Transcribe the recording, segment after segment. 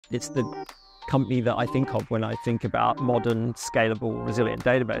It's the company that I think of when I think about modern, scalable, resilient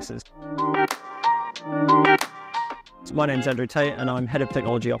databases. My name's Andrew Tate and I'm Head of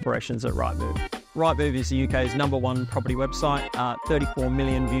Technology Operations at Rightmove. Rightmove is the UK's #1 property website, 34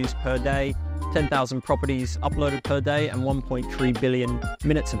 million views per day, 10,000 properties uploaded per day and 1.3 billion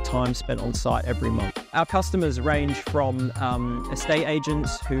minutes of time spent on site every month. Our customers range from estate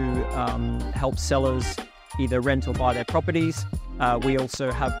agents who help sellers either rent or buy their properties. We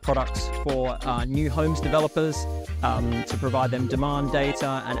also have products for new homes developers to provide them demand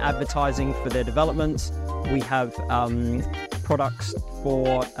data and advertising for their developments. We have products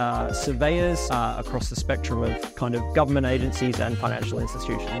for surveyors across the spectrum of kind of government agencies and financial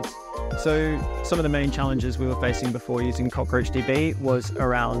institutions. So some of the main challenges we were facing before using CockroachDB was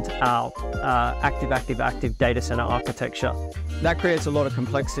around our active data center architecture. That creates a lot of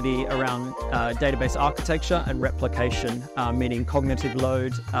complexity around database architecture and replication, meaning cognitive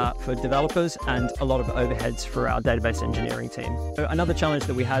load for developers and a lot of overheads for our database engineering team. So another challenge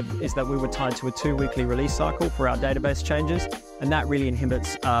that we had is that we were tied to a 2-weekly release cycle for our database changes, and that really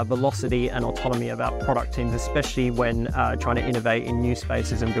inhibits velocity and autonomy of our product teams, especially when trying to innovate in new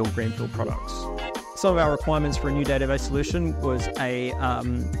spaces and build greenfield products. Some of our requirements for a new database solution was a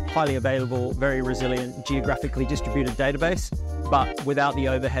highly available, very resilient, geographically distributed database, but without the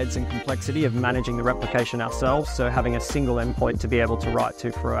overheads and complexity of managing the replication ourselves, so having a single endpoint to be able to write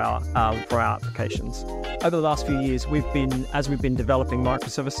to for our applications. Over the last few years, as we've been developing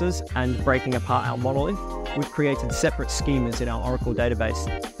microservices and breaking apart our monolith, we've created separate schemas in our Oracle database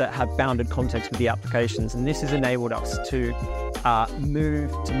that have bounded context with the applications, and this has enabled us to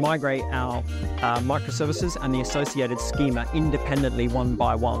migrate our microservices and the associated schema independently one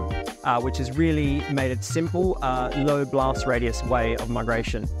by one, which has really made it simple, low blast radius way of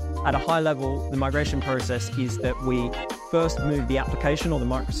migration. At a high level, the migration process is that we first move the application or the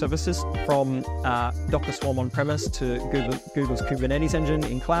microservices from Docker Swarm on-premise to Google's Kubernetes engine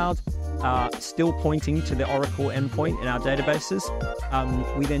in cloud, still pointing to the Oracle endpoint in our databases.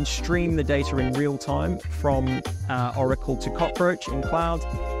 We then stream the data in real time from Oracle to Cockroach in cloud.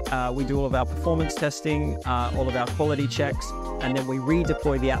 We do all of our performance testing, all of our quality checks, and then we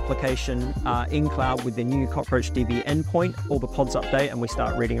redeploy the application in cloud with the new CockroachDB endpoint. All the pods update and we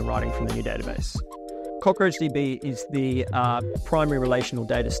start reading and writing from the new database. CockroachDB is the primary relational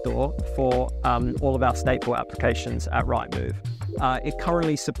data store for all of our stateful applications at Rightmove. It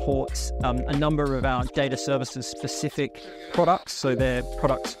currently supports a number of our data services specific products. So they're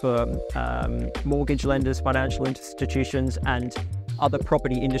products for mortgage lenders, financial institutions, and other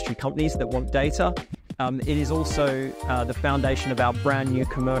property industry companies that want data. It is also the foundation of our brand new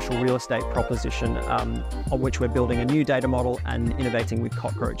commercial real estate proposition on which we're building a new data model and innovating with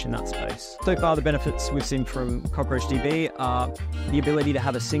Cockroach in that space. So far, the benefits we've seen from CockroachDB are the ability to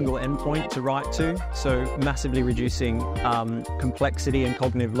have a single endpoint to write to, so massively reducing complexity and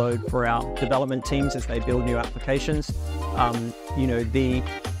cognitive load for our development teams as they build new applications.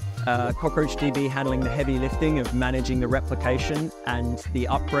 CockroachDB handling the heavy lifting of managing the replication and the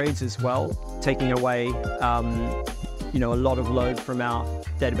upgrades as well, taking away a lot of load from our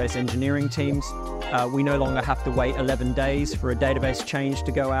database engineering teams. We no longer have to wait 11 days for a database change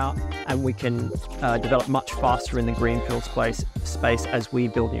to go out, and we can develop much faster in the greenfield space as we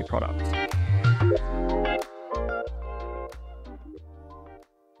build new products.